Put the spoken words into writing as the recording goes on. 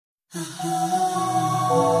All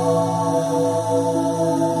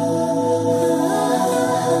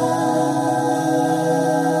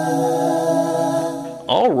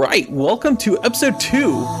right, welcome to episode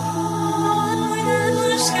 2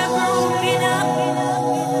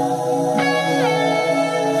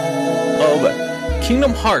 of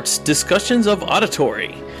Kingdom Hearts Discussions of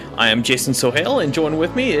Auditory. I am Jason Sohail, and joining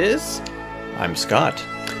with me is... I'm Scott.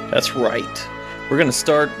 That's right. We're going to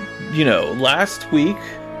start, last week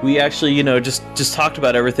we actually, just talked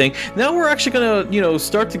about everything. Now we're actually going to,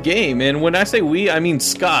 start the game. And when I say we, I mean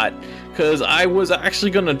Scott. Because I was actually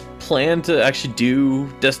going to plan to actually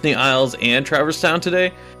do Destiny Isles and Traverse Town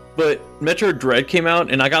today. But Metro Dread came out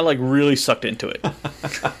and I got really sucked into it.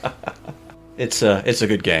 It's a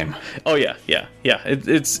good game. Oh yeah.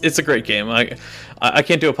 It's a great game. I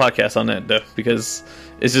can't do a podcast on it though, because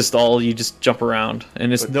it's just you just jump around,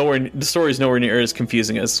 and the story's nowhere near as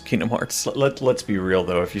confusing as Kingdom Hearts. Let's be real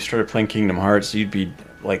though. If you started playing Kingdom Hearts, you'd be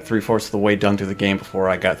like 3/4 of the way done through the game before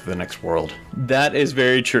I got to the next world. That is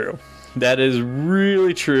very true. That is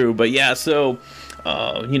really true. But yeah, so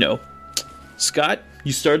Scott,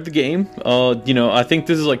 you started the game. I think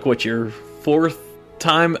this is your 4th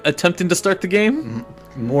time attempting to start the game?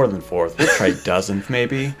 More than 4th. We'll try 10th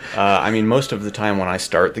maybe. Most of the time when I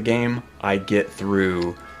start the game, I get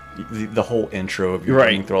through the whole intro of you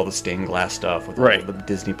running through all the stained glass stuff with all the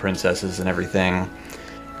Disney princesses and everything.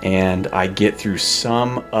 And I get through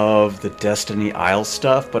some of the Destiny Isle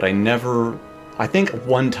stuff, but I think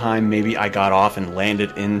one time maybe I got off and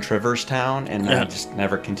landed in Traverse Town, and I just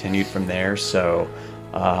never continued from there. So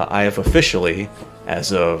I have officially,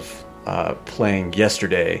 as of playing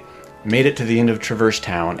yesterday, made it to the end of Traverse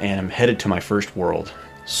Town, and I'm headed to my first world.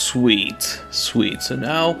 Sweet. So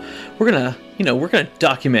now we're gonna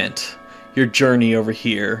document your journey over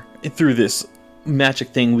here through this magic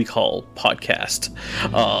thing we call podcast.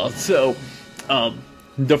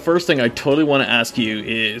 The first thing I totally want to ask you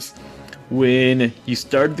is, when you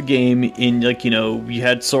started the game in you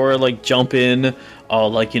had Sora jump in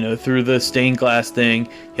through the stained glass thing,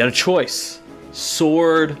 you had a choice: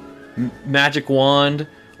 sword, magic wand,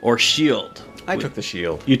 or shield. I took the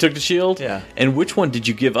shield. You took the shield? Yeah. And which one did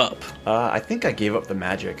you give up? I think I gave up the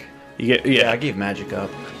magic. Yeah, I gave magic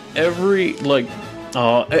up. Every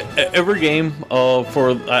game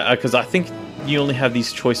because I think you only have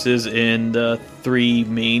these choices in the 3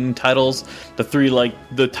 main titles. The 3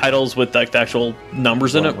 the titles with the actual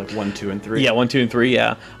numbers in it. 1, 2, and 3. Yeah, 1, 2, and 3.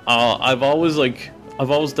 Yeah. I've always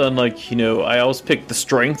done I always pick the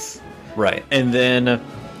strength. Right. And then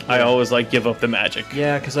I always give up the magic.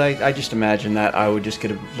 Yeah, because I just imagine that I would just get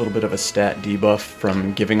a little bit of a stat debuff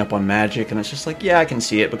from giving up on magic, and it's just I can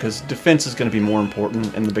see it, because defense is going to be more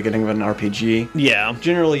important in the beginning of an RPG. Yeah.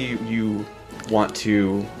 Generally, you want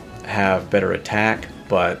to have better attack,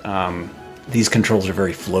 but these controls are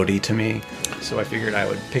very floaty to me, so I figured I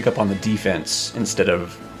would pick up on the defense instead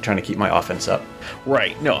of trying to keep my offense up.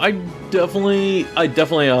 Right. No, I definitely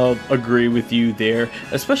agree with you there,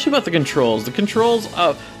 especially about the controls. The controls,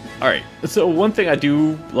 all right. So one thing I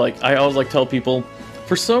do I always tell people,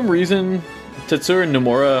 for some reason, Tetsuya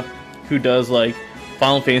Nomura, who does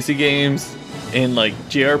Final Fantasy games and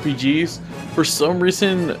JRPGs, for some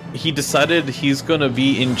reason he decided he's gonna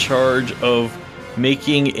be in charge of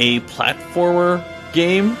making a platformer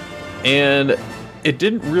game, and it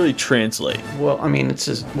didn't really translate. Well,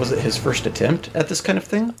 was it his first attempt at this kind of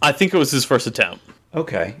thing? I think it was his first attempt.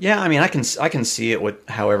 Okay. Yeah, I can see it with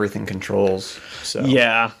how everything controls. So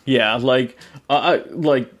yeah.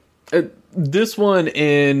 This one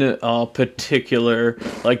in particular,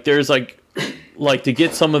 there's to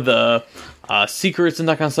get some of the secrets and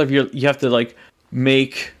that kind of stuff. You have to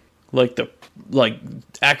make the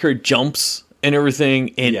accurate jumps and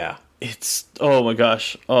everything. And yeah. It's, oh my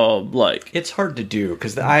gosh, it's hard to do,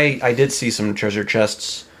 because I did see some treasure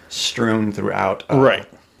chests strewn throughout. Right.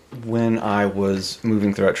 When I was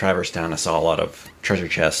moving throughout Traverse Town, I saw a lot of treasure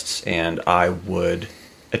chests, and I would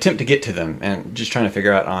attempt to get to them, and just trying to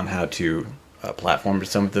figure out on how to platform to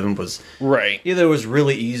some of them was either it was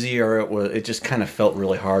really easy, or it just kind of felt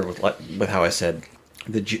really hard with how I said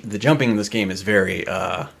the jumping in this game is very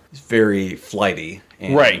flighty.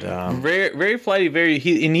 And, very very flighty.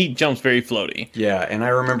 He jumps very floaty. Yeah, and I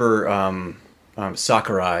remember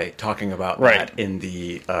Sakurai talking about that in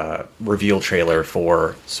the reveal trailer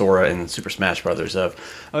for Sora in Super Smash Brothers.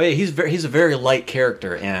 He's a very light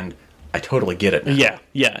character, and I totally get it now.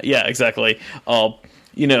 Yeah, exactly. So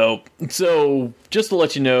just to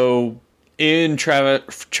let you know, in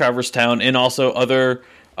Traverse Town and also other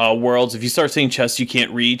worlds, if you start seeing chests you can't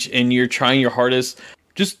reach and you're trying your hardest,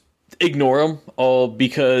 just ignore them all,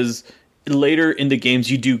 because later in the games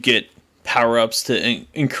you do get power-ups to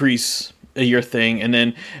increase your thing, and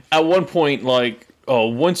then at one point, like,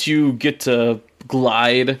 once you get to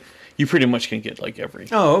glide, you pretty much can get like every.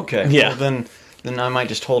 Oh, okay. Yeah. Well, then I might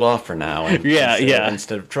just hold off for now.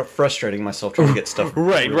 Instead of frustrating myself trying to get stuff.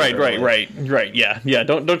 Right. Yeah.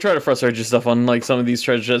 Don't try to frustrate yourself on like some of these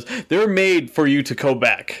treasure chests. They're made for you to go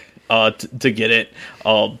back to get it.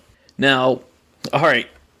 Now, all right.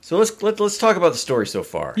 So let's talk about the story so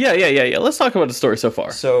far. Yeah. Let's talk about the story so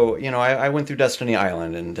far. So, I went through Destiny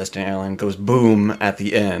Island, and Destiny Island goes boom at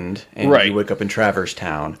the end, and you wake up in Traverse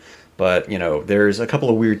Town. But, there's a couple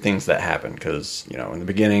of weird things that happen, because, in the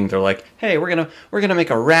beginning, they're like, hey, we're gonna make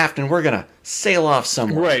a raft, and we're gonna sail off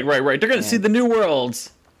somewhere. Right. They're gonna see the new worlds.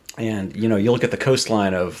 And, you look at the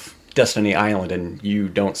coastline of Destiny Island, and you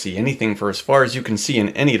don't see anything for as far as you can see in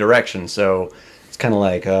any direction, so it's kind of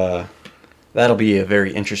like, that'll be a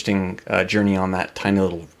very interesting journey on that tiny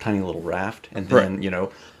little raft. And then,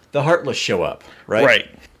 the Heartless show up, right? Right.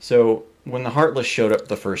 So when the Heartless showed up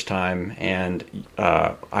the first time, and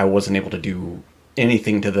I wasn't able to do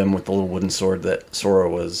anything to them with the little wooden sword that Sora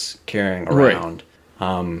was carrying around,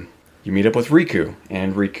 you meet up with Riku,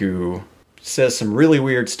 and Riku says some really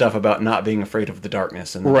weird stuff about not being afraid of the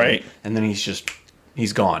darkness. And then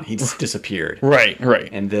he's gone. He's disappeared. Right.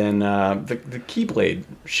 And then the Keyblade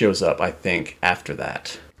shows up, I think, after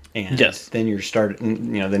that. And then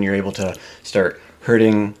then you're able to start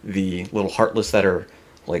hurting the little Heartless that are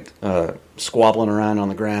like squabbling around on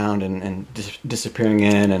the ground and disappearing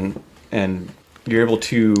in, and you're able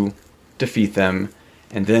to defeat them.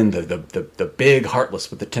 And then the big Heartless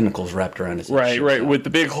with the tentacles wrapped around his head. Right, with the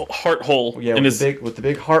big heart hole. Yeah, with the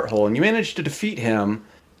big heart hole, and you manage to defeat him,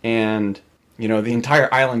 and the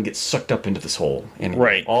entire island gets sucked up into this hole. And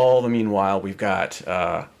all the meanwhile, we've got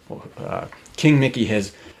King Mickey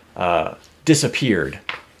has disappeared,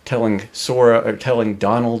 telling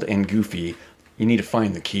Donald and Goofy, you need to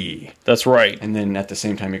find the key. That's right. And then at the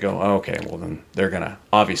same time, you go, oh, okay, well then they're gonna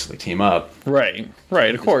obviously team up. Right,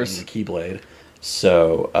 of course. The Keyblade.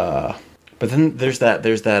 So, but then there's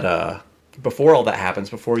that. Before all that happens,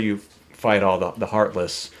 before you fight all the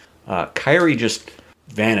Heartless, Kairi just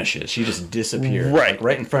vanishes. She just disappears,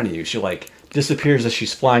 right in front of you. She disappears as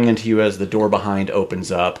she's flying into you as the door behind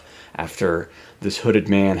opens up after this hooded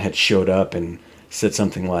man had showed up and said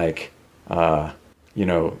something like,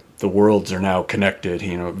 the worlds are now connected,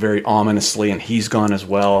 very ominously, and he's gone as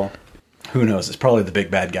well. Who knows? It's probably the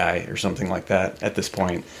big bad guy or something like that at this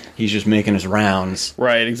point. He's just making his rounds.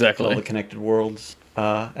 Right, exactly. All the connected worlds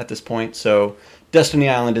at this point. So Destiny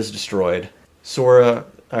Island is destroyed.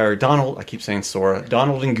 Donald, I keep saying Sora,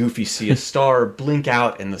 Donald and Goofy see a star blink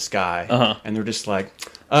out in the sky, and they're just like,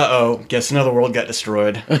 uh-oh, guess another world got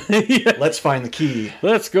destroyed. Let's find the key.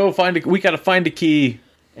 Let's go we gotta find a key.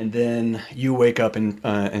 And then you wake up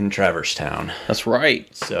in Traverse Town. That's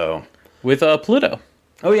right. So with Pluto.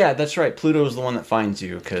 Oh yeah, that's right. Pluto's the one that finds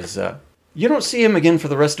you, because you don't see him again for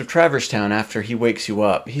the rest of Traverse Town after he wakes you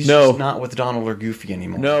up. He's just not with Donald or Goofy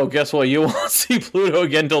anymore. No, guess what? You won't see Pluto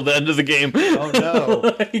again till the end of the game. Oh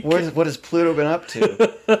no. What has Pluto been up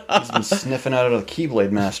to? He's been sniffing out of the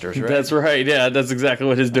Keyblade Masters, right? That's right, yeah, that's exactly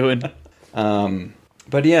what he's doing.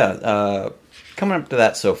 But yeah, coming up to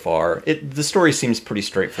that so far, the story seems pretty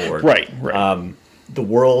straightforward. Right. The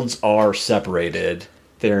worlds are separated.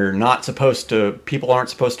 They're not supposed to. People aren't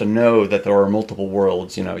supposed to know that there are multiple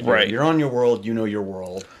worlds. You're on your world. You know your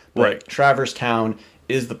world. But Traverse Town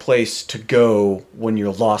is the place to go when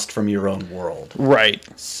you're lost from your own world. Right.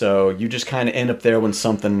 So you just kind of end up there when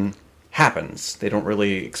something happens. They don't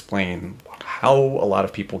really explain how a lot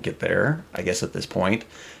of people get there. I guess at this point,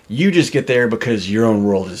 you just get there because your own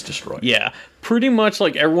world is destroyed. Yeah, pretty much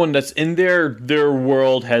like everyone that's in there, their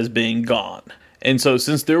world has been gone, and so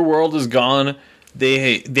since their world is gone.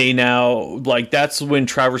 They now, that's when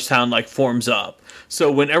Traverse Town, forms up.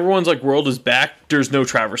 So when everyone's, world is back, there's no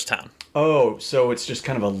Traverse Town. Oh, so it's just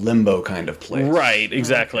kind of a limbo kind of place. Right,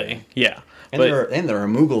 exactly. Okay. Yeah. And there are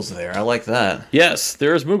Moogles there. I like that. Yes,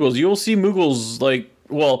 there's Moogles. You'll see Moogles,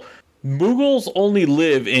 Moogles only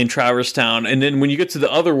live in Traverse Town, and then when you get to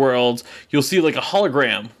the other worlds, you'll see, a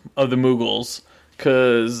hologram of the Moogles.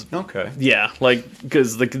 Because... Okay. Yeah,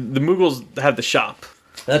 because the Moogles have the shop.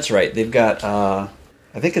 That's right. They've got,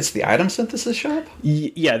 I think it's the item synthesis shop?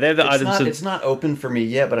 Yeah, they have the item synthesis. It's not open for me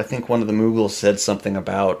yet, but I think one of the Moogles said something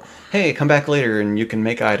about, hey, come back later and you can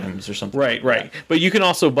make items or something. Right. But you can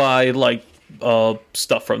also buy,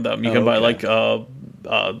 stuff from them. You can buy,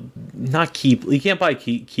 not you can't buy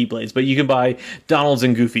Keyblades, but you can buy Donald's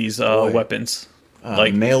and Goofy's weapons.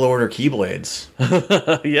 Mail order Keyblades.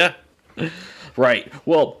 Yeah. Right.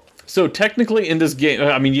 Well... So technically in this game,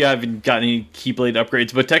 I mean, you haven't got any Keyblade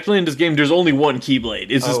upgrades, but technically in this game, there's only one Keyblade.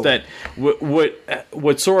 It's just that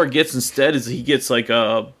what Sora gets instead is he gets like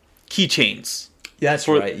keychains. That's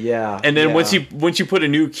right. Yeah. And then once you put a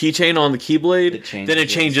new keychain on the Keyblade, then it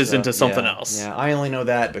changes into something else. Yeah, I only know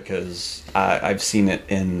that because I've seen it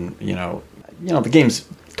in the game's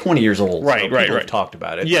 20 years old. Right, so right. Have talked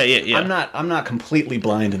about it. Yeah. I'm not completely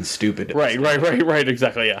blind and stupid. Right.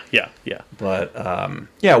 Exactly. Yeah. But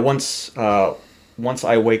once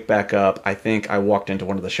I wake back up, I think I walked into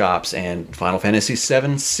one of the shops and Final Fantasy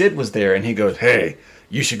VII Sid was there, and he goes, "Hey,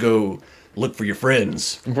 you should go look for your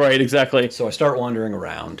friends." Right, exactly. So I start wandering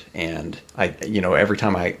around, and every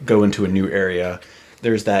time I go into a new area,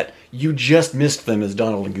 there's that you just missed them as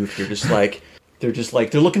Donald and Goofy.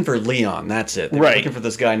 They're looking for Leon. That's it. They're looking for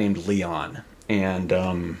this guy named Leon.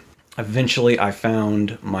 And eventually I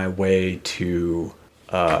found my way to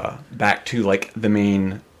back to like the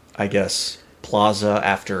main, I guess, plaza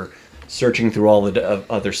after searching through all the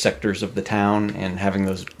other sectors of the town and having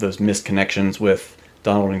those missed connections with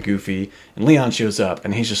Donald and Goofy. And Leon shows up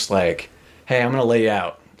and he's just like, "Hey, I'm gonna lay you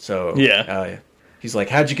out." So he's like,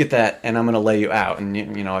 "How'd you get that?" And I'm gonna lay you out.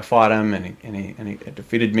 And I fought him and he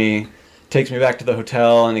defeated me. Takes me back to the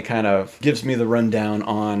hotel and he kind of gives me the rundown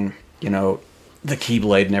on the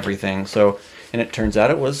Keyblade and everything. So, and it turns out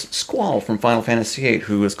it was Squall from Final Fantasy VIII,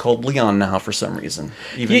 who is called Leon now for some reason,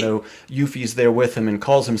 even though Yuffie's there with him and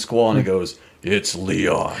calls him Squall, and he goes, "It's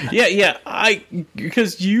Leon." Yeah.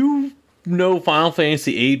 Because you know Final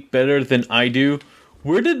Fantasy VIII better than I do.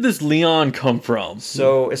 Where did this Leon come from?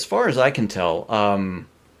 So, as far as I can tell,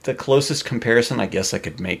 the closest comparison I guess I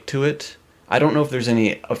could make to it, I don't know if there's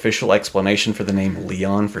any official explanation for the name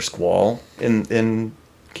Leon for Squall in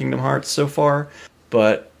Kingdom Hearts so far,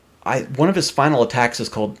 but one of his final attacks is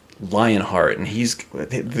called Lionheart, and he's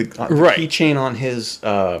the keychain on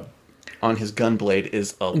his gunblade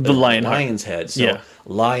is the lion's head. So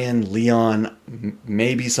Lion, Leon,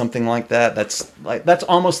 maybe something like that. That's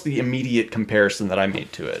almost the immediate comparison that I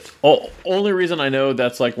made to it. Only reason I know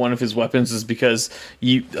that's like one of his weapons is because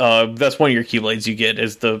that's one of your Keyblades you get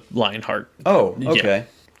is the Lionheart. Oh, okay.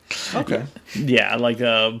 Okay. Yeah,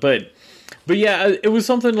 but yeah, it was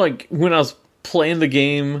something like when I was playing the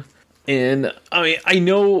game, and I mean,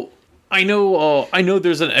 I know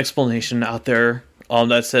there's an explanation out there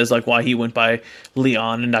that says like why he went by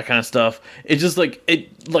Leon and that kind of stuff. It's just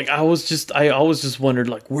I always just wondered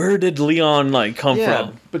like where did Leon come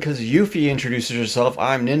from? Because Yuffie introduces herself,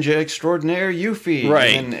 "I'm Ninja Extraordinaire Yuffie."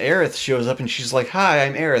 Right. And then Aerith shows up and she's like, "Hi,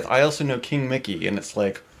 I'm Aerith. I also know King Mickey." And it's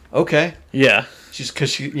like, okay. Yeah.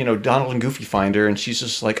 Because Donald and Goofy find her and she's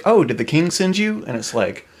just like, "Oh, did the king send you?" And it's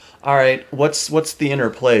like, all right, what's the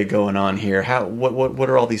interplay going on here? What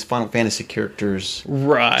are all these Final Fantasy characters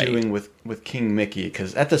doing with King Mickey?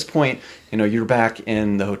 Because at this point, you're back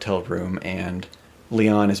in the hotel room and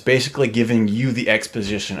Leon is basically giving you the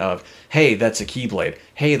exposition of, "Hey, that's a Keyblade.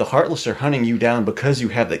 Hey, the Heartless are hunting you down because you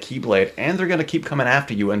have the Keyblade, and they're going to keep coming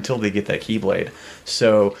after you until they get that Keyblade.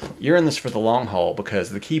 So you're in this for the long haul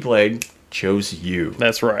because the Keyblade chose you."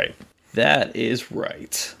 That's right. That is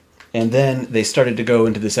right. And then they started to go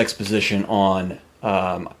into this exposition on.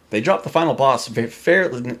 They drop the final boss.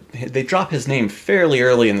 They drop his name fairly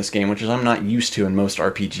early in this game, which is I'm not used to in most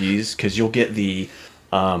RPGs, because you'll get the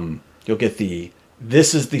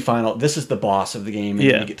this is the boss of the game, and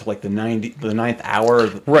you get to like the ninth hour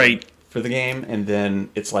for the game, and then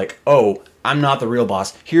it's like, "Oh, I'm not the real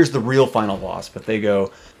boss. Here's the real final boss." But they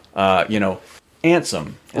go,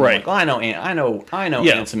 Ansem. And like, "Oh, I know.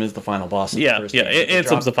 Ansem is the final boss."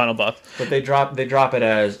 Ansem's the final boss. But they drop it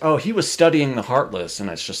as, "Oh, he was studying the Heartless,"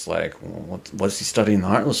 and it's just like, well, what's he studying the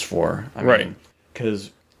Heartless for? I mean,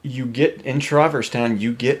 because you get in Traverse Town,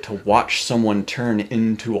 you get to watch someone turn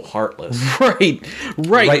into a Heartless, right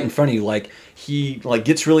in front of you. Like he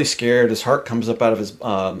gets really scared. His heart comes up out of his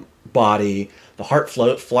body. The heart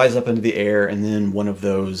flies up into the air, and then one of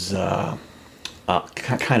those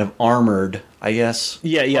kind of armored, I guess.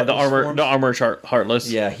 Yeah, the armored Heartless.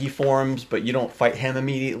 Yeah, he forms, but you don't fight him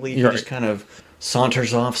immediately. He just kind of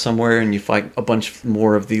saunters off somewhere, and you fight a bunch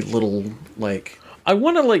more of the little, I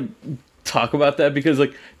want to, talk about that, because,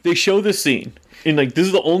 they show this scene, and, this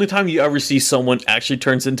is the only time you ever see someone actually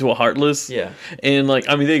turns into a Heartless. Yeah. And,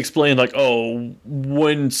 they explain,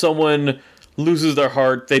 when someone loses their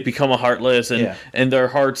heart, they become a Heartless, and their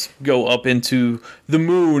hearts go up into the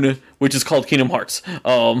moon, which is called Kingdom Hearts.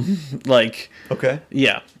 Okay.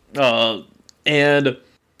 Yeah. And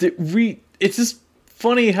it's just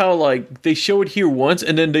funny how, they show it here once,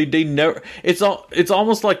 and then they never... It's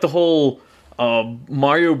almost like the whole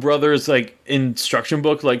Mario Brothers like instruction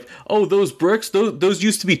book, like, oh, those bricks, those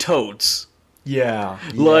used to be toads. Yeah,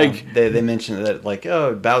 like they mentioned that, like,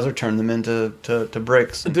 oh, Bowser turned them into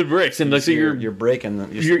bricks. Into bricks, and like so you're breaking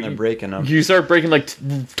them. You're breaking them. You start breaking like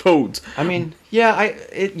toads. I mean,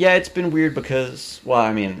 it's been weird because, well,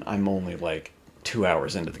 I mean, I'm only like 2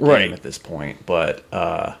 hours into the game at this point, but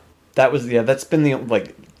that's been the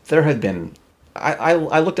like there had been.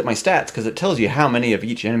 I looked at my stats because it tells you how many of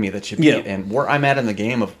each enemy that you beat, and where I'm at in the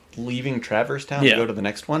game of leaving Traverse Town to go to the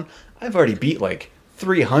next one. I've already beat like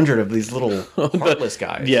 300 of these little Heartless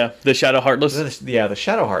guys. Yeah, the Shadow Heartless. The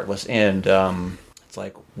Shadow Heartless, and it's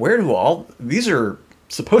like, where do all these are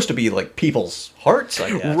supposed to be like people's hearts?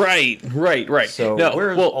 I guess. Right. So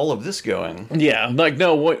where's all of this going? Yeah, like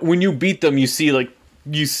when you beat them, you see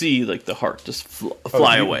the heart just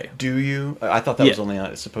fly away. Do you? I thought that was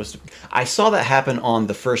only supposed to. I saw that happen on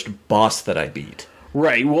the first boss that I beat.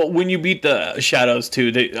 Right. Well, when you beat the shadows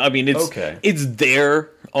too, it's there.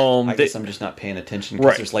 I guess I'm just not paying attention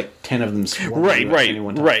because there's like 10 of them swarming at any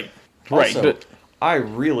one time. Right. Also, I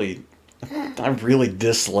really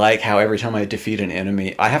dislike how every time I defeat an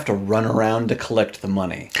enemy, I have to run around to collect the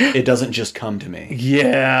money. It doesn't just come to me.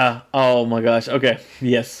 Yeah. Oh my gosh. Okay.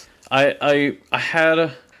 Yes. I had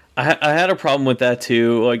a problem with that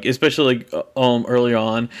too, like especially like early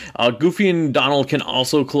on. Goofy and Donald can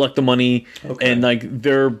also collect the money, and like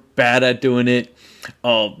they're bad at doing it.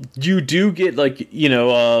 You do get like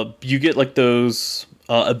you get like those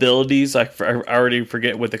abilities. I already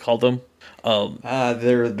forget what they call them.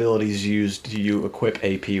 Their abilities used you equip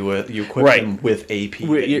AP with. You equip them with AP.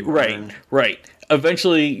 Right.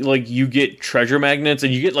 Eventually, like you get treasure magnets,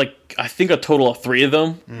 and you get like I think a total of 3 of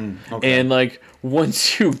them. And like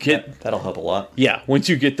once you get that'll help a lot. Yeah, once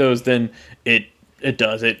you get those, then it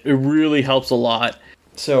does it really helps a lot.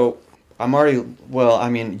 So I'm already I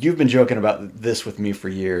mean, you've been joking about this with me for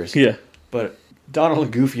years. Yeah, but Donald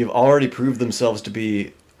and Goofy have already proved themselves to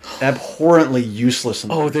be abhorrently useless.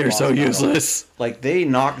 They're so useless. Like they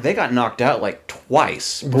got knocked out like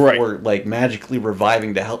twice before like magically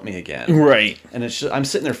reviving to help me again. Right. And it's just, I'm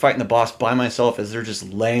sitting there fighting the boss by myself as they're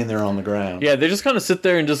just laying there on the ground. Yeah, they just kind of sit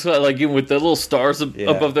there and just like with the little stars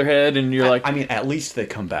above their head, and you're like, I mean, at least they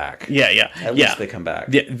come back. Yeah. At least they come back.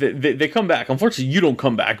 Yeah, they come back. Unfortunately, you don't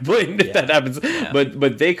come back, but if that happens,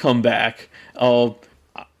 but they come back.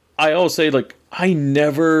 I always say like I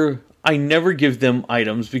never give them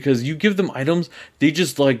items, because you give them items, they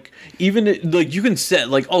just like, even like you can set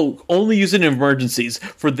like, only use it in emergencies.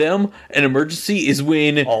 For them, an emergency is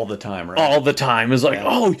when all the time, right? All the time is like,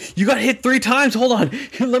 you got hit 3 times. Hold on,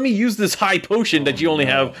 let me use this high potion that you only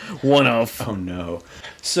have 1 of. Oh no.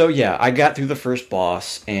 So yeah, I got through the first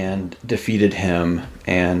boss and defeated him,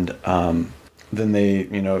 and then they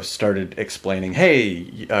started explaining, hey,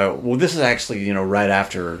 this is actually right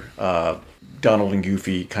after Donald and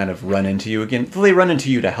Goofy kind of run into you again. They run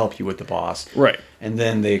into you to help you with the boss, right? And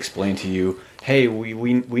then they explain to you, "Hey, we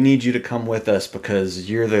need you to come with us because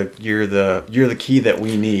you're the key that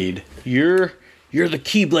we need. You're the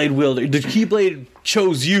Keyblade wielder. The Keyblade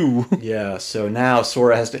chose you." Yeah. So now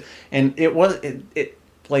Sora has to, and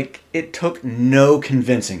it took no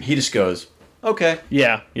convincing. He just goes, "Okay."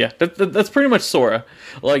 Yeah. That's pretty much Sora.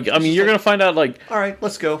 Like, I mean, you're gonna find out. Like, all right,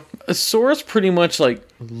 let's go. Sora's pretty much like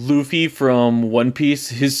Luffy from One Piece.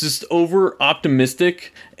 He's just over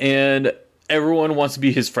optimistic, and everyone wants to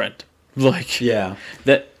be his friend. Like,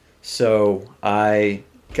 that. So I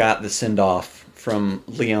got the send off from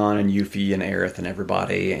Leon and Yuffie and Aerith and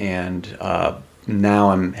everybody, and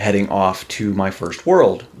now I'm heading off to my first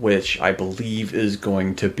world, which I believe is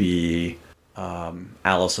going to be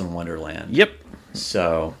Alice in Wonderland. Yep.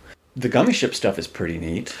 So the gummy ship stuff is pretty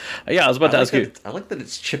neat. Yeah, I was about to ask you. I like that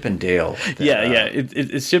it's Chip and Dale.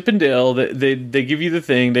 It's Chip and Dale. They give you the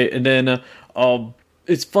thing, and then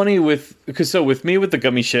it's funny with me with the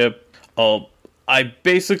gummy ship, I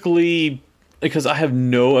basically, because I have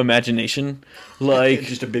no imagination, like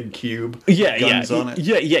just a big cube. Guns on it.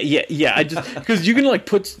 Yeah. I just because you can like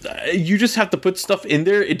you just have to put stuff in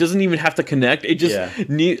there. It doesn't even have to connect. It just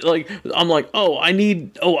need like I'm like I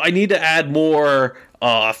need to add more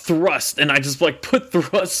thrust, and I just like put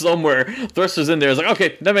thrust somewhere. Thrust is in there. It's like,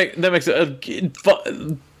 okay, that makes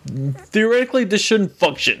it. Theoretically, this shouldn't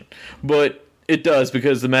function, but it does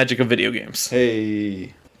because the magic of video games.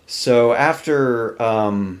 Hey, so after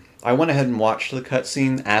I went ahead and watched the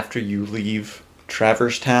cutscene after you leave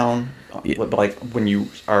Traverse Town, like when you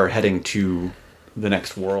are heading to the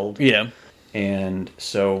next world. Yeah. And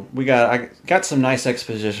so I got some nice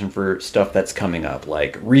exposition for stuff that's coming up.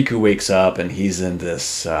 Like Riku wakes up and he's in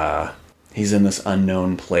this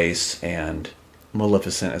unknown place, and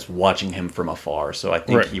Maleficent is watching him from afar. So I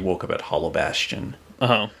think he woke up at Hollow Bastion.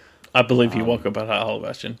 I believe he woke up at Hollow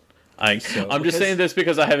Bastion. I'm just saying this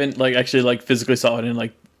because I haven't actually physically saw it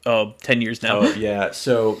in 10 years now. Oh, yeah.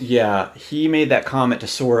 So, yeah, he made that comment to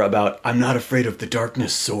Sora about, I'm not afraid of the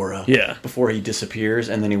darkness, Sora. Yeah. Before he disappears,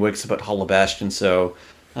 and then he wakes up at Hollow Bastion. So,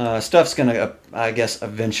 stuff's gonna, I guess,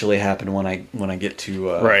 eventually happen when I get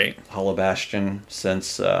to Hollow Bastion,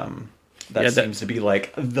 since that seems to be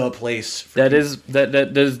the place. That is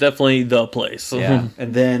definitely the place. Yeah.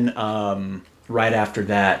 And then right after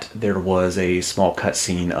that, there was a small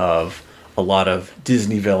cutscene of a lot of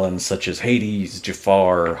Disney villains such as Hades,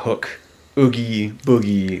 Jafar, Hook, Oogie,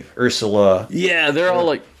 Boogie, Ursula. Yeah,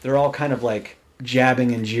 they're all kind of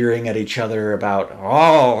jabbing and jeering at each other about,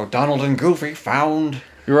 oh, Donald and Goofy found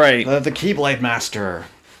the Keyblade Master.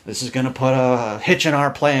 This is going to put a hitch in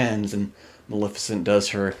our plans. And Maleficent does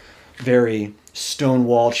her very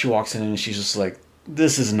stonewalled. She walks in and she's just like,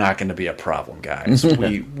 this is not going to be a problem, guys.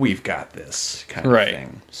 We've got this kind of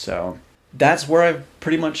thing. So that's where I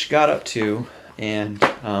pretty much got up to, and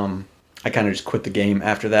I kind of just quit the game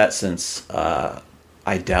after that, since I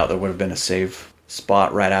doubt there would have been a save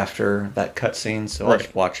spot right after that cutscene. So I'll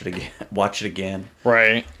just watch it again,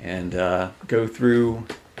 and go through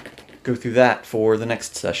that for the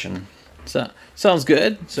next session. So sounds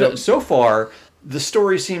good. So far, the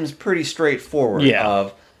story seems pretty straightforward.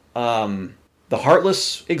 Yeah. The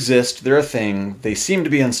Heartless exist. They're a thing. They seem to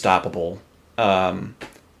be unstoppable.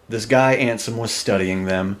 This guy Ansem was studying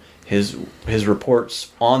them. His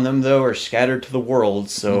reports on them, though, are scattered to the world,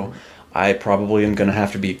 so I probably am going to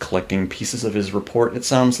have to be collecting pieces of his report, it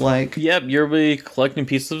sounds like. Yep, you'll be collecting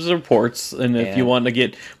pieces of his reports, and if you want to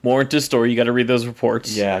get more into the story, you got to read those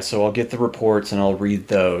reports. Yeah, so I'll get the reports and I'll read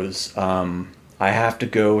those. I have to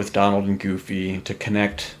go with Donald and Goofy to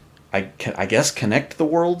connect... I guess connect the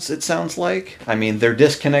worlds, it sounds like. I mean, they're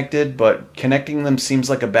disconnected, but connecting them seems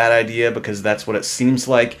like a bad idea because that's what it seems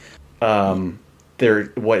like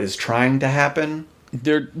what is trying to happen.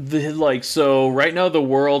 So right now the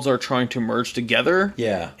worlds are trying to merge together.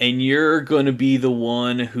 Yeah. And you're going to be the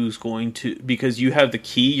one who's going to, because you have the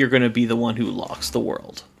key, you're going to be the one who locks the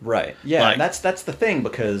world. Right. Yeah, and that's the thing,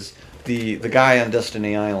 because the guy on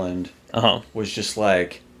Destiny Island was just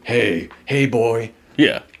like, hey boy.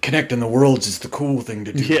 Yeah. Connecting the worlds is the cool thing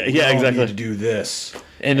to do. Yeah, exactly. Need to do this.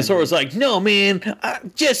 And the Sora's like, no, man,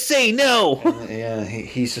 just say no.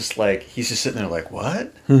 He's just sitting there like,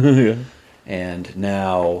 what? Yeah. And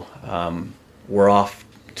now we're off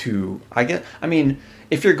to,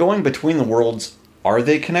 if you're going between the worlds, are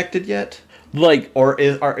they connected yet? Or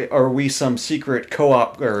are we some secret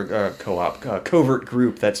covert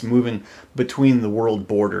group that's moving between the world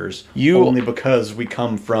borders only because we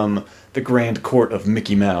come from the Grand Court of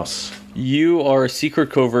Mickey Mouse? You are a secret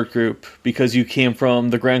covert group because you came from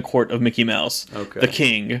the Grand Court of Mickey Mouse, the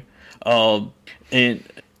king. Now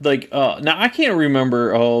I can't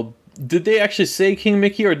remember. Did they actually say King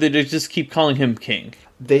Mickey, or did they just keep calling him King?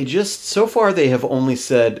 So far they have only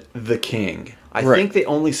said the king. I think they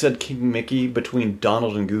only said King Mickey between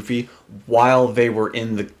Donald and Goofy while they were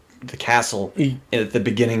in the castle at the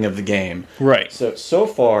beginning of the game. Right. So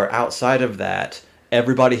far, outside of that,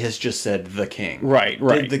 everybody has just said the king. Right.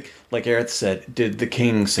 Like Aerith said, did the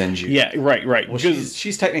king send you? Yeah, right. Well,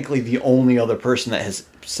 she's technically the only other person that has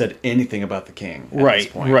said anything about the king at this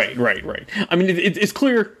point. Right. I mean, it's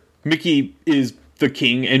clear Mickey is the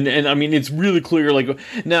king, and I mean, it's really clear,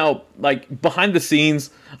 behind the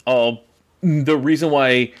scenes, the reason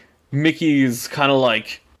why Mickey is kind of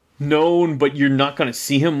known, but you're not going to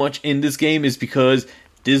see him much in this game, is because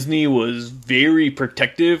Disney was very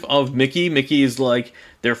protective of Mickey. Mickey is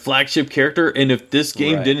their flagship character, and if this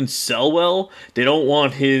game didn't sell well, they don't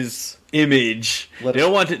want his image. They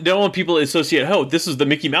don't want people to associate, oh, this is the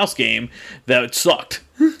Mickey Mouse game that sucked.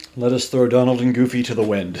 Let us throw Donald and Goofy to the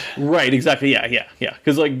wind. Right, exactly. Yeah.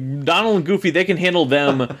 Because Donald and Goofy, they can handle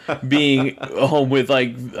them being home with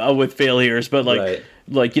failures, but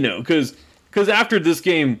because after this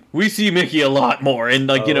game, we see Mickey a lot more, and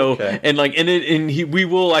we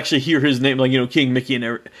will actually hear his name, King Mickey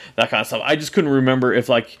and that kind of stuff. I just couldn't remember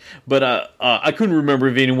if I couldn't remember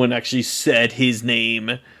if anyone actually said his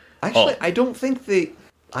name. Actually, I don't think they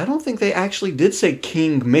actually did say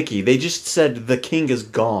King Mickey. They just said the king is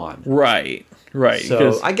gone. Right.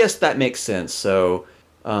 So I guess that makes sense. So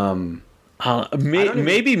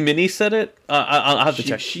maybe Minnie said it. I'll have to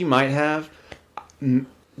check. She might have.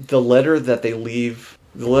 The letter that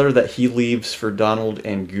he leaves for Donald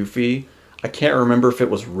and Goofy, I can't remember if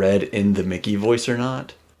it was read in the Mickey voice or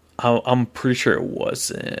not. I'm pretty sure it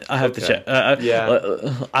wasn't. I have to check.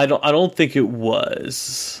 I don't think it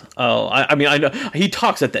was. Oh, I mean, I know he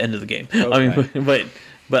talks at the end of the game. Okay. I mean,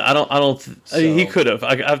 but I don't. So, he could have.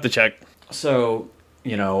 I have to check. So,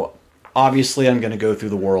 obviously I'm going to go through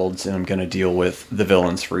the worlds and I'm going to deal with the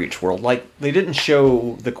villains for each world. Like, they didn't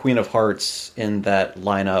show the Queen of Hearts in that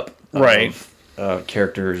lineup of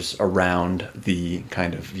characters around the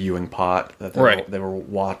kind of viewing pot that they were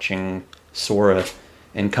watching Sora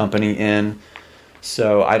and company in.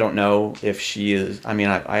 So I don't know if she is... I mean,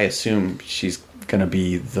 I assume she's going to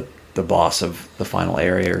be the boss of the final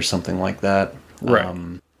area or something like that.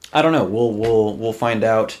 Right. I don't know. We'll find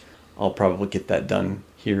out. I'll probably get that done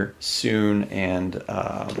here soon and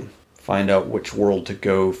find out which world to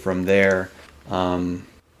go from there.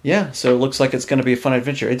 So it looks like it's going to be a fun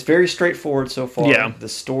adventure. It's very straightforward so far. Yeah. The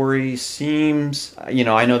story seems...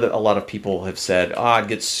 I know that a lot of people have said, it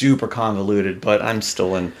gets super convoluted, but I'm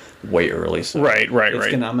still in way early. So right.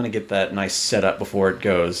 I'm going to get that nice setup before it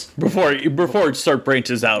goes. Before it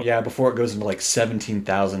branches out. Yeah, before it goes into like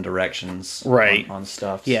 17,000 directions on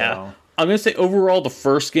stuff. Yeah. So. I'm going to say overall the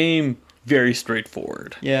first game, very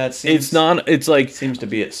straightforward. Yeah, it seems... seems to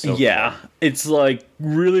be it so yeah, far. It's like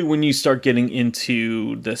really when you start getting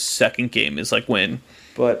into the second game is like when...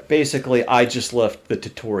 But basically, I just left the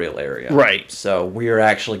tutorial area. Right. So we are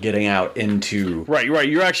actually getting out into... Right.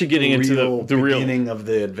 You're actually getting into the beginning of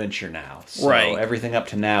the adventure now. So everything up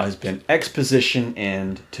to now has been exposition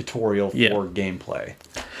and tutorial for gameplay.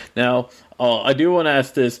 Now, I do want to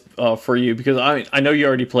ask this for you, because I know you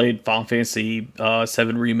already played Final Fantasy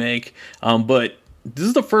VII Remake, but this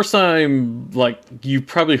is the first time, like, you've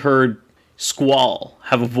probably heard Squall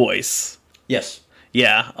have a voice. Yes.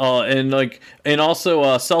 Yeah, and also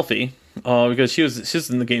Selphie, because she's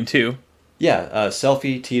in the game too. Yeah,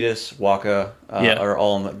 Selphie, Tidus, Waka are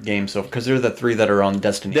all in the game, so because they're the three that are on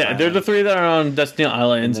Destiny Island. They're the three that are on Destiny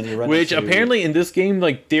Islands, which apparently in this game,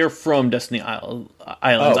 like, they're from Destiny Islands.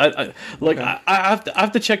 I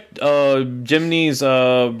have to check Jiminy's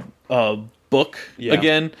book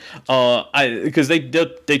again, because they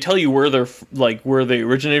tell you where they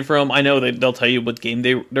originated from. I know they'll tell you what game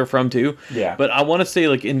they're from too. Yeah, but I want to say,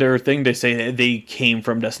 like, in their thing they say that they came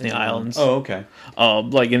from Destiny Islands. Oh, okay.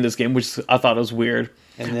 Like in this game, which I thought was weird.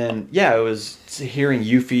 And then it was hearing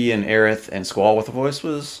Yuffie and Aerith and Squall with a voice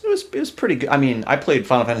was pretty good. I mean, I played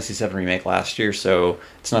Final Fantasy VII Remake last year, so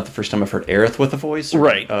it's not the first time I've heard Aerith with a voice,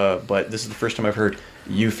 right? But this is the first time I've heard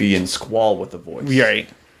Yuffie and Squall with a voice, right?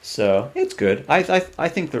 So it's good. I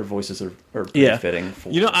think their voices are pretty fitting for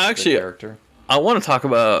the character. I want to talk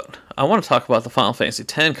about the Final Fantasy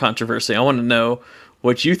X controversy. I want to know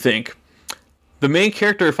what you think. The main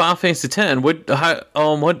character of Final Fantasy X,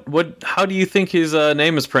 how do you think his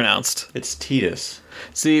name is pronounced? It's Tidus.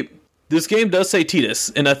 See, this game does say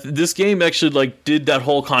Tidus, and this game actually did that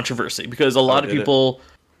whole controversy because a lot of people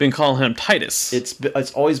been calling him Titus.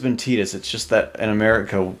 It's always been Tidus. It's just that in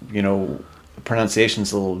America,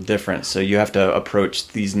 pronunciation's a little different, so you have to approach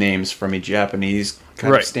these names from a Japanese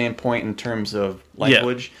kind of standpoint in terms of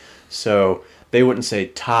language. So they wouldn't say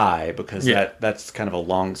Thai because that's kind of a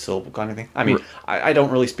long syllable kind of thing. I mean, I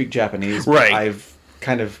don't really speak Japanese, but I've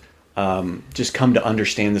kind of just come to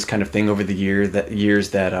understand this kind of thing over the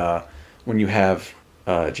years that when you have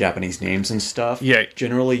Japanese names and stuff,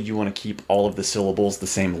 generally you want to keep all of the syllables the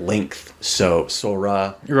same length. So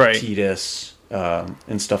Sora, Tidus,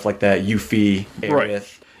 and stuff like that. Yuffie,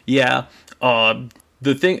 Aerith. Yeah.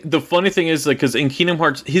 The funny thing is, because in Kingdom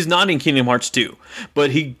Hearts, he's not in Kingdom Hearts 2, but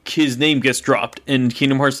his name gets dropped in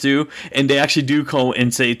Kingdom Hearts 2, and they actually do call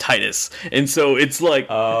and say Titus, and so it's like,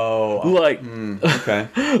 okay,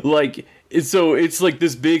 so it's like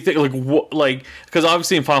this big thing, because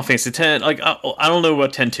obviously in Final Fantasy X, I don't know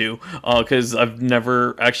about 10-2, because I've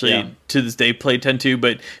never actually to this day played 10-2,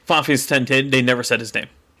 but Final Fantasy X, they never said his name.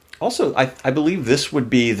 Also, I believe this would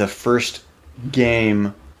be the first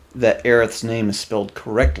game that Aerith's name is spelled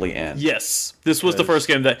correctly in. Yes, this was the first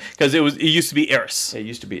game because it used to be Aeris. It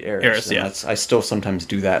used to be Aeris. I still sometimes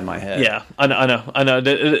do that in my head. Yeah, I know.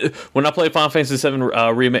 When I played Final Fantasy VII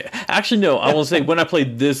Remake, actually no, I won't say when I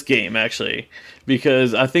played this game actually,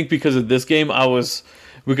 because I think because of this game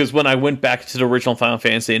because when I went back to the original Final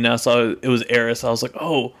Fantasy and now saw it was Aeris, I was like,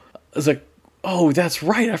 oh, that's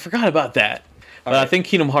right, I forgot about that. But I think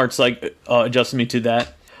Kingdom Hearts adjusted me to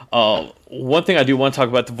that. One thing I do want to talk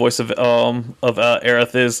about the voice of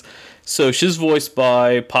Aerith is, so she's voiced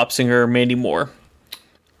by pop singer Mandy Moore.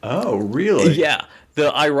 Oh, really? Yeah.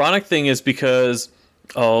 The ironic thing is because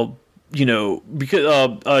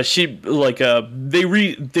because she they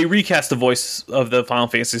recast the voice of the Final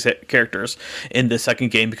Fantasy characters in the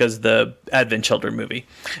second game because of the Advent Children movie.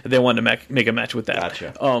 They wanted to make a match with that.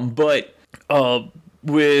 Gotcha. But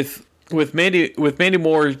with Mandy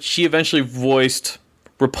Moore, she eventually voiced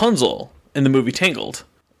Rapunzel in the movie Tangled.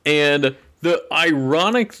 And the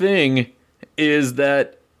ironic thing is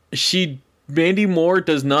that Mandy Moore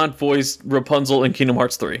does not voice Rapunzel in Kingdom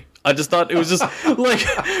Hearts 3. I just thought it was just like,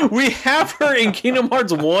 we have her in Kingdom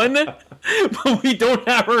Hearts 1, but we don't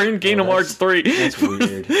have her in Kingdom Hearts 3. That's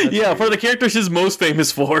weird. That's for the character she's most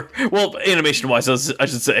famous for. Well, animation-wise, I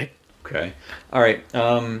should say. Okay. All right.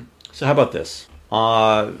 So how about this?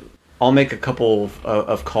 I'll make a couple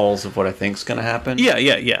of calls of what I think's going to happen.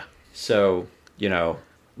 Yeah. So,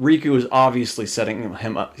 Riku is obviously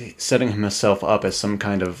setting himself up as some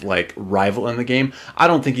kind of like rival in the game. I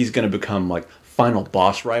don't think he's going to become like final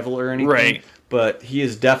boss rival or anything. Right. But he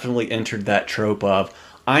has definitely entered that trope of,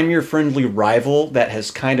 I'm your friendly rival that has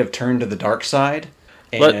kind of turned to the dark side,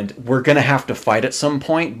 and we're going to have to fight at some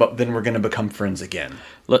point, but then we're going to become friends again.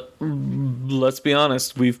 Let's be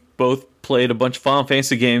honest. We've both played a bunch of Final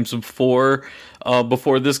Fantasy games before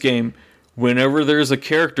this game. Whenever there's a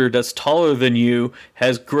character that's taller than you,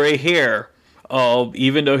 has gray hair,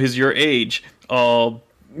 even though he's your age,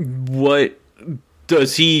 what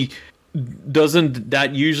does he... Doesn't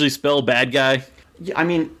that usually spell bad guy? Yeah, I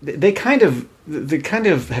mean, they kind of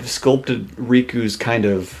have sculpted Riku's kind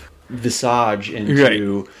of visage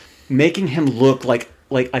into making him look like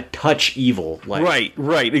a touch evil. Like,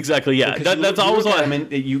 right, exactly. Yeah, that's always what I mean.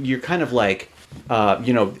 You're kind of like,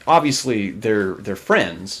 obviously they're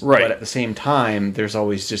friends, right? But at the same time, there's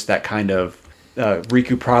always just that kind of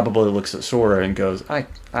Riku probably looks at Sora and goes, I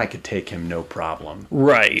could take him, no problem.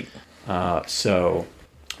 Right. So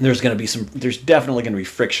there's definitely going to be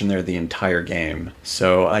friction there the entire game.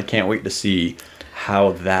 So I can't wait to see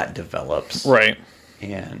how that develops. Right.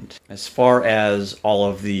 And as far as all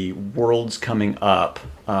of the worlds coming up,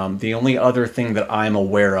 the only other thing that I'm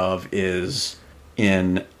aware of is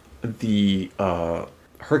in the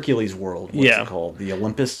Hercules world. What's it called? The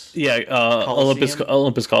Olympus? Yeah,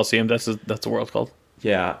 Olympus Coliseum. That's the world called.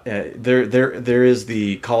 Yeah, there is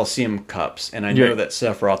the Coliseum Cups, and I know that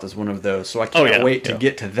Sephiroth is one of those. So I can't wait to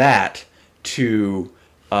get to that to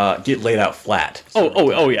get laid out flat.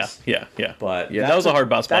 Yeah. But that was a hard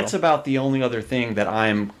boss battle. That's about the only other thing that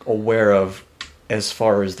I'm aware of as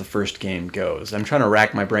far as the first game goes. I'm trying to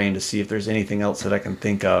rack my brain to see if there's anything else that I can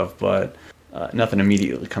think of, but nothing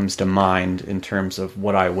immediately comes to mind in terms of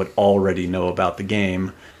what I would already know about the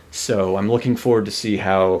game. So I'm looking forward to see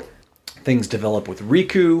how things develop with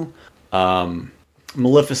Riku.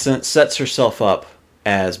 Maleficent sets herself up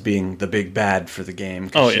as being the big bad for the game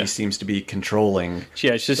because she seems to be controlling.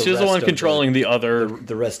 Yeah, she's the one controlling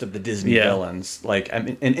the rest of the Disney villains. Like,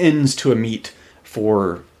 an ends to a meet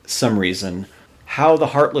for some reason. How the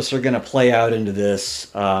Heartless are going to play out into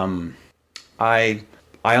this, I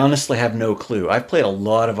honestly have no clue. I've played a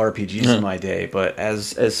lot of RPGs in my day, but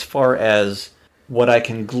as far as what I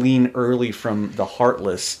can glean early from the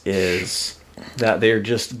Heartless is that they're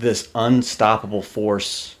just this unstoppable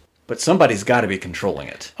force. But somebody's got to be controlling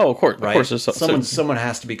it. Oh, of course, right? Of course. Someone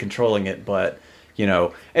has to be controlling it. But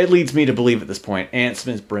it leads me to believe at this point,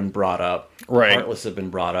 Ansman's been brought up. Right. Heartless have been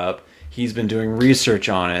brought up. He's been doing research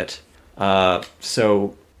on it.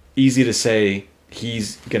 So easy to say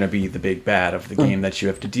he's going to be the big bad of the game that you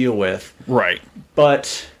have to deal with. Right.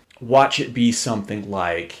 But watch it be something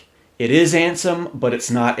like, it is Ansem, but it's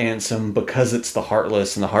not Ansem because it's the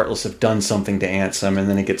Heartless, and the Heartless have done something to Ansem, and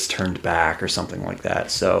then it gets turned back or something like that.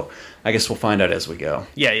 So I guess we'll find out as we go.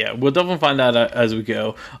 Yeah, we'll definitely find out as we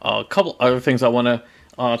go. A couple other things I want to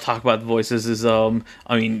talk about the voices is, I'm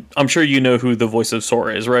sure you know who the voice of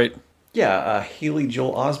Sora is, right? Yeah, Haley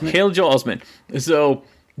Joel Osment. Haley Joel Osment. So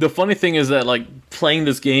the funny thing is that, like, playing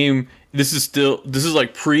this game, this is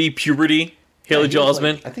like pre-puberty. Haley Joel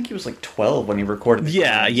Osment. I think he was like 12 when he recorded the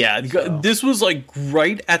game. So. This was like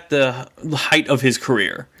right at the height of his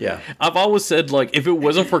career. Yeah. I've always said, like, if it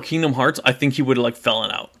wasn't for Kingdom Hearts, I think he would have, like, fallen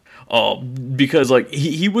out. Because, like,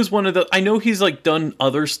 he was one of the... I know he's, like, done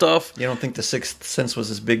other stuff. You don't think The Sixth Sense was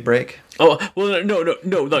his big break? Oh, well, no.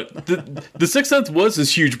 The Sixth Sense was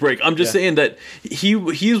his huge break. I'm just saying that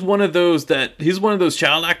he's one of those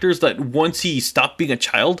child actors that once he stopped being a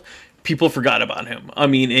child, people forgot about him. I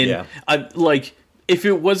mean, if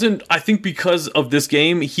it wasn't, I think because of this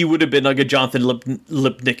game, he would have been like a Jonathan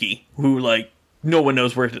Lipnicki, who, like, no one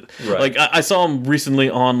knows where. Right. Like, I saw him recently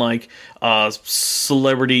on, like,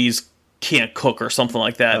 Celebrities Can't Cook or something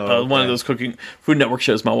like that. One of those cooking Food Network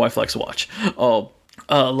shows my wife likes to watch.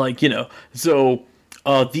 So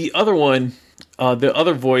The other one, the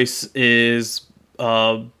other voice is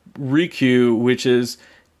Riku, which is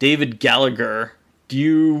David Gallagher.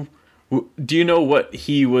 Do you know what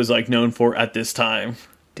he was like known for at this time?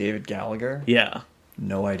 David Gallagher? Yeah.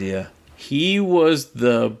 No idea. He was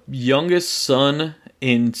the youngest son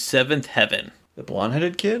in Seventh Heaven. The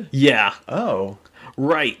blonde-headed kid? Yeah. Oh.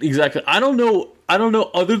 Right, exactly. I don't know,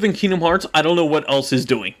 other than Kingdom Hearts, I don't know what else he's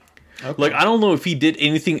doing. Okay. Like, I don't know if he did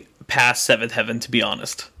anything past Seventh Heaven, to be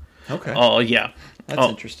honest. Okay. Oh, yeah. That's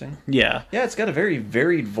interesting. Yeah. Yeah, it's got a very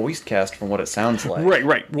varied voice cast from what it sounds like.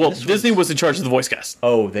 Right. Well, Disney was in charge of the voice cast.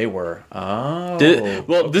 Oh, they were. Oh.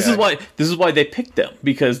 Okay. This is why they picked them,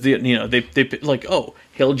 because they like, oh,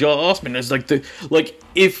 Hail Joel Osment is like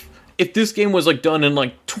if this game was like done in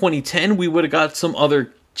like 2010, we would have got some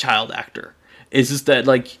other child actor. It's just that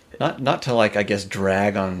like not to like I guess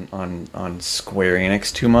drag on Square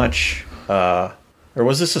Enix too much. Or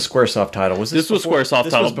was this a Squaresoft title? This was Squaresoft title.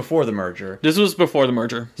 This was before the merger. This was before the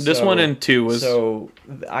merger. This 1 and 2 was... So,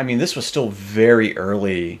 I mean, this was still very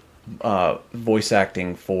early voice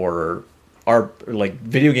acting for our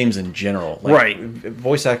video games in general. Right.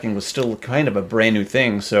 Voice acting was still kind of a brand new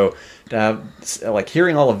thing. So, to have,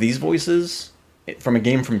 hearing all of these voices from a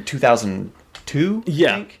game from 2002,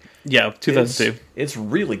 yeah. I think, yeah, 2002. It's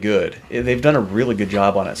really good. They've done a really good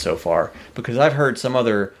job on it so far. Because I've heard some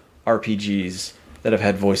other RPGs that have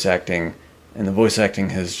had voice acting, and the voice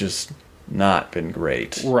acting has just not been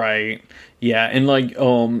great. Right. Yeah, and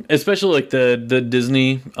especially like the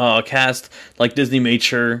Disney cast, like Disney made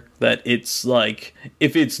sure that it's like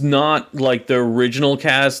if it's not like the original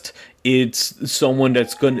cast, it's someone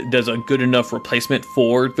does a good enough replacement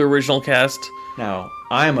for the original cast. Now,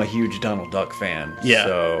 I'm a huge Donald Duck fan. Yeah.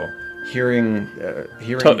 So hearing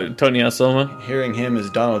Tony Asoma, hearing him as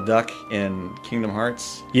Donald Duck in Kingdom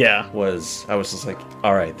Hearts, I was just like,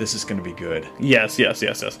 all right, this is going to be good. Yes.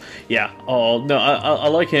 Yeah. Oh no, I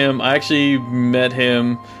like him. I actually met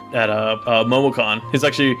him at MomoCon. He's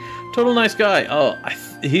actually a total nice guy.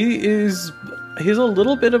 He's a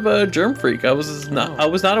little bit of a germ freak. I was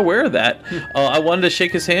not aware of that. I wanted to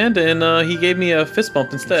shake his hand, and he gave me a fist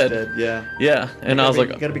bump instead. Yeah. And I was like,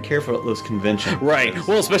 you got to be careful at those conventions. Right.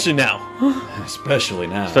 Well, especially now.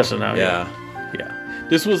 Yeah.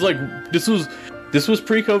 This was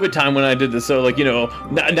pre-COVID time when I did this. So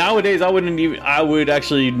nowadays I would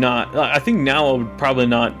actually not. I think now I would probably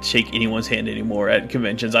not shake anyone's hand anymore at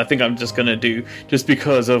conventions. I think I'm just gonna do just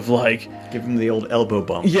because of give them the old elbow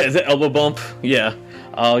bump. Yeah, the elbow bump. Yeah.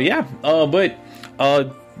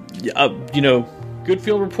 Good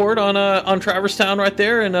field report on Traverse Town right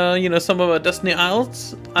there, and some of Destiny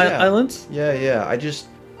Islands. Islands. Yeah.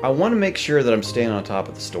 I want to make sure that I'm staying on top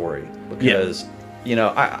of the story because.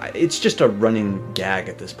 It's just a running gag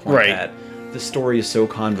at this point that the story is so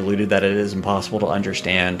convoluted that it is impossible to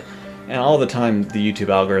understand. And all the time, the YouTube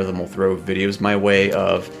algorithm will throw videos my way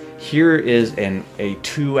of, here is a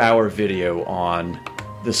 2-hour video on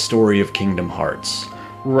the story of Kingdom Hearts.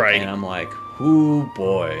 Right. And I'm like, ooh,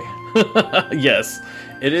 boy. Yes,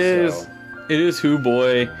 it is. So. It is who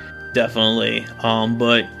boy, definitely.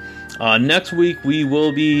 But next week we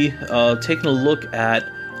will be taking a look at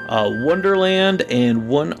Wonderland and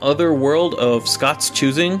One Other World of Scott's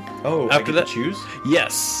choosing. Oh, after that, choose?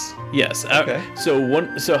 Yes. Okay.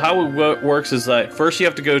 So how it works is that first you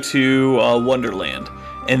have to go to Wonderland,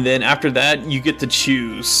 and then after that you get to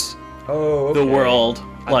choose. Oh, okay. The world.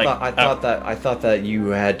 I thought that you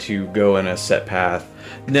had to go in a set path.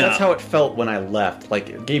 No. That's how it felt when I left.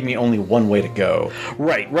 It gave me only one way to go.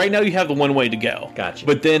 Right. Right now you have the one way to go. Gotcha.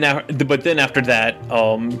 But then after that,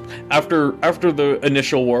 after the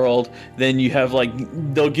initial world, then you have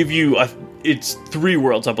they'll give you it's 3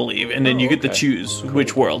 worlds, I believe, and then you get to choose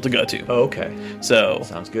which world to go to. Oh, okay. So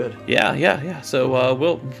sounds good. Yeah. So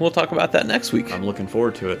we'll talk about that next week. I'm looking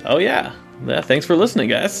forward to it. Oh yeah. Thanks for listening,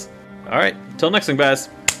 guys. All right. Till next time, guys.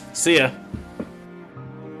 See ya.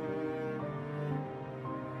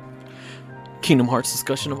 Kingdom Hearts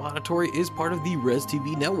discussion of Auditory is part of the Res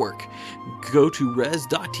TV network. Go to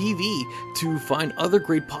res.tv to find other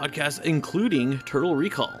great podcasts, including Turtle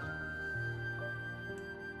Recall.